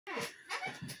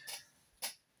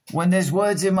When there's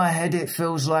words in my head, it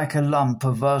feels like a lump.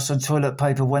 A verse on toilet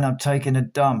paper when I'm taking a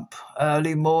dump.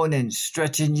 Early mornings,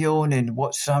 stretching, yawning.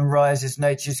 Watch sunrise as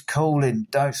nature's calling.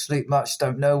 Don't sleep much,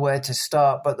 don't know where to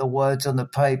start. But the words on the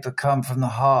paper come from the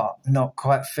heart. Not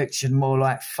quite fiction, more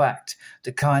like fact.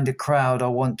 The kind of crowd I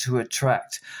want to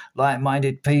attract.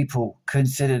 Like-minded people,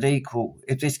 considered equal.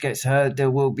 If this gets heard,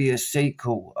 there will be a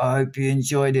sequel. I hope you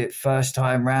enjoyed it first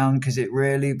time round, 'cause it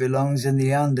really belongs in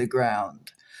the underground.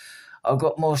 I've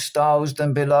got more styles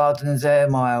than Bin Laden's air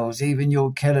miles. Even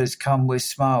your killers come with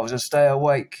smiles. I stay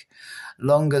awake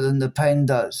longer than the pen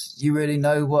does. You really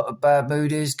know what a bad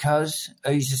mood is, cuz?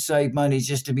 I used to save money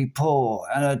just to be poor,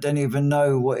 and I don't even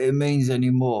know what it means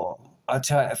anymore. I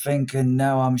try to think and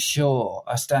now I'm sure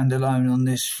I stand alone on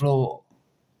this floor.